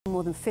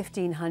more than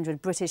 1,500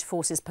 British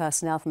Forces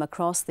personnel from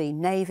across the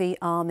Navy,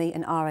 Army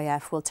and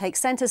RAF will take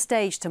centre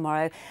stage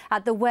tomorrow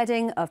at the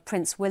wedding of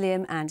Prince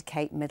William and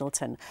Kate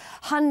Middleton.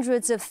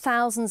 Hundreds of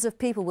thousands of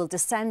people will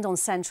descend on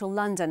central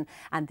London,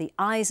 and the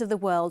eyes of the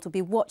world will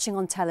be watching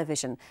on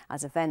television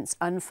as events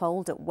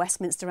unfold at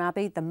Westminster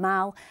Abbey, the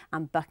Mall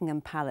and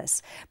Buckingham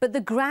Palace. But the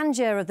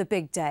grandeur of the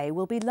big day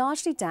will be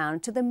largely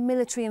down to the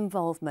military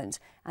involvement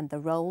and the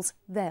roles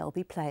they'll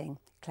be playing.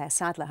 Claire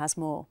Sadler has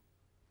more.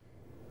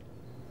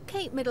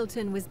 Kate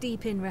Middleton was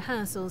deep in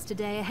rehearsals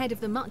today ahead of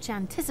the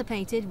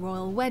much-anticipated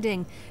royal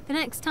wedding. The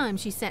next time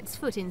she sets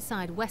foot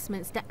inside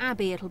Westminster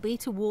Abbey, it'll be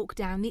to walk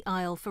down the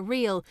aisle for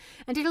real.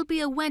 And it'll be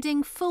a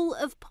wedding full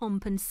of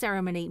pomp and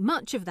ceremony,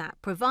 much of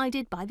that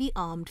provided by the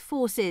armed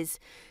forces.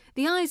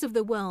 The eyes of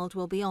the world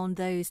will be on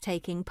those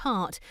taking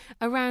part.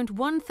 Around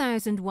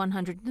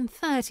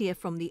 1,130 are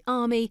from the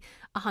Army,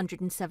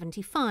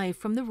 175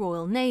 from the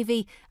Royal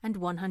Navy and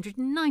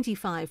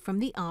 195 from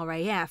the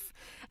RAF.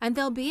 And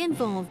they'll be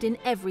involved in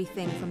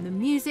everything from the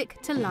music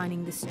to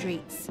lining the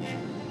streets.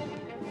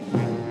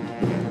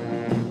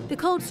 The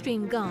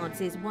Coldstream Guards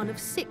is one of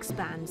 6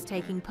 bands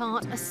taking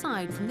part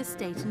aside from the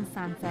state and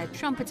fanfare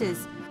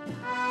trumpeters.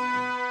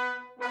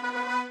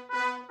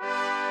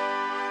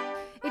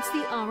 It's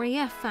the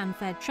RAF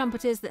fanfare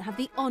trumpeters that have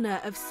the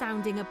honour of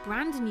sounding a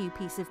brand new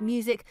piece of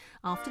music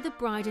after the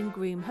bride and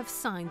groom have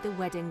signed the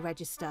wedding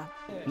register.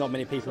 Not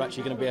many people are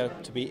actually going to be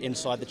able to be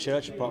inside the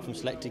church apart from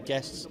selected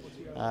guests.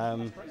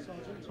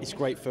 It's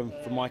great for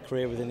my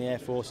career within the Air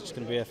Force. It's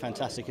going to be a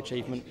fantastic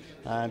achievement.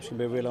 It's going to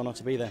be a real honour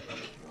to be there.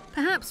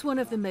 Perhaps one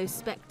of the most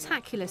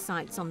spectacular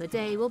sights on the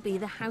day will be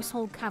the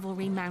Household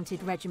Cavalry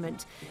Mounted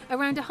Regiment.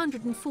 Around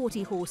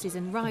 140 horses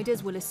and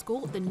riders will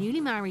escort the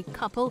newly married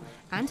couple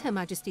and Her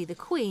Majesty the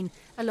Queen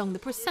along the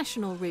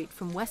processional route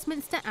from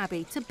Westminster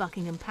Abbey to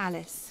Buckingham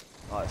Palace.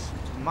 Oh, it's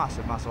a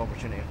massive, massive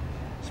opportunity.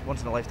 It's a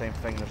once-in-a-lifetime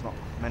thing. There's not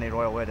many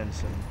royal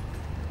weddings, and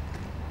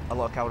a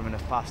lot of cavalrymen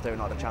have passed out and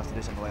not had a chance to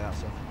do something like that,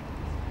 so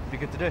it'd be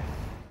good to do.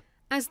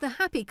 As the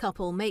happy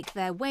couple make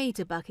their way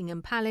to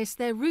Buckingham Palace,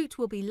 their route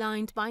will be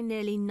lined by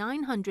nearly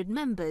 900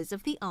 members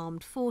of the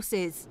armed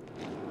forces.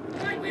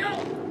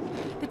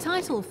 The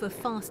title for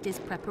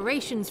fastest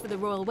preparations for the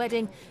royal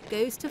wedding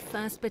goes to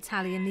 1st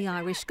Battalion the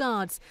Irish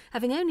Guards.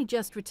 Having only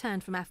just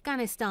returned from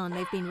Afghanistan,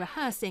 they've been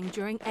rehearsing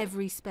during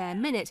every spare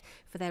minute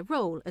for their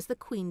role as the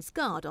Queen's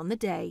Guard on the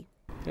day.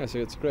 Yeah, so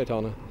it's a great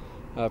honour.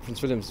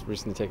 Prince William's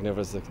recently taken over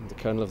as the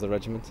colonel of the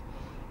regiment,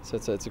 so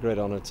it's a great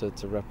honour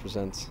to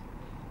represent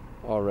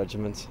our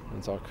regiment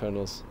and our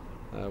colonel's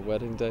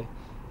wedding day,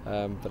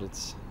 but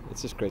it's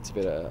just great to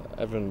be there.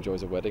 Everyone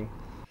enjoys a wedding.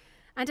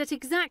 And at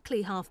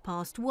exactly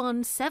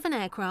 1:30, 7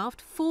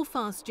 aircraft, 4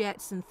 fast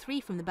jets and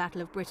 3 from the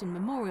Battle of Britain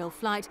Memorial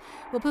Flight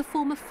will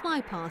perform a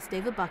flypast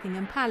over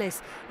Buckingham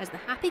Palace as the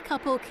happy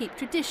couple keep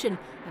tradition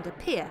and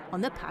appear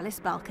on the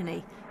palace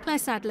balcony. Claire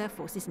Sadler,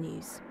 Forces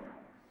News.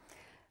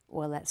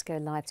 Well, let's go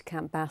live to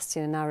Camp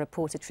Bastion and our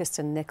reporter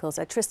Tristan Nichols.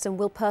 Tristan,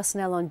 will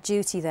personnel on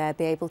duty there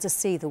be able to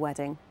see the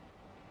wedding?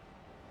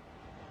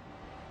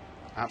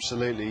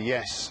 Absolutely,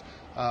 yes.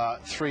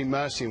 3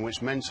 Mercy,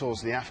 which mentors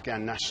the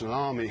Afghan National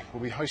Army, will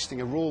be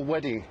hosting a royal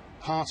wedding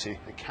party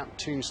at Camp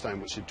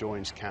Tombstone, which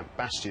adjoins Camp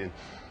Bastion.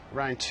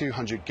 Around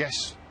 200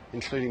 guests,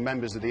 including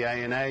members of the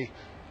ANA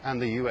and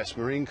the US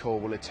Marine Corps,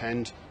 will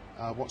attend,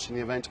 watching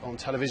the event on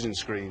television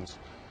screens.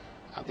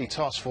 At the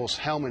Task Force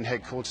Helmand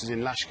headquarters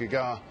in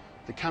Lashkargah,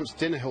 the camp's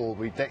dinner hall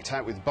will be decked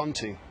out with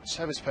bunting.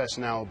 Service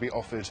personnel will be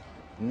offered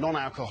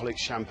non-alcoholic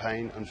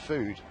champagne and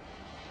food.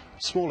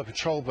 Smaller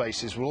patrol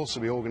bases will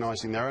also be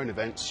organising their own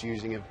events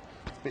using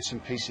bits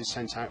and pieces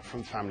sent out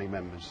from family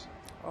members.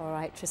 All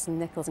right, Tristan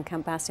Nichols and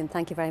Camp Bastion,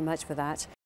 thank you very much for that.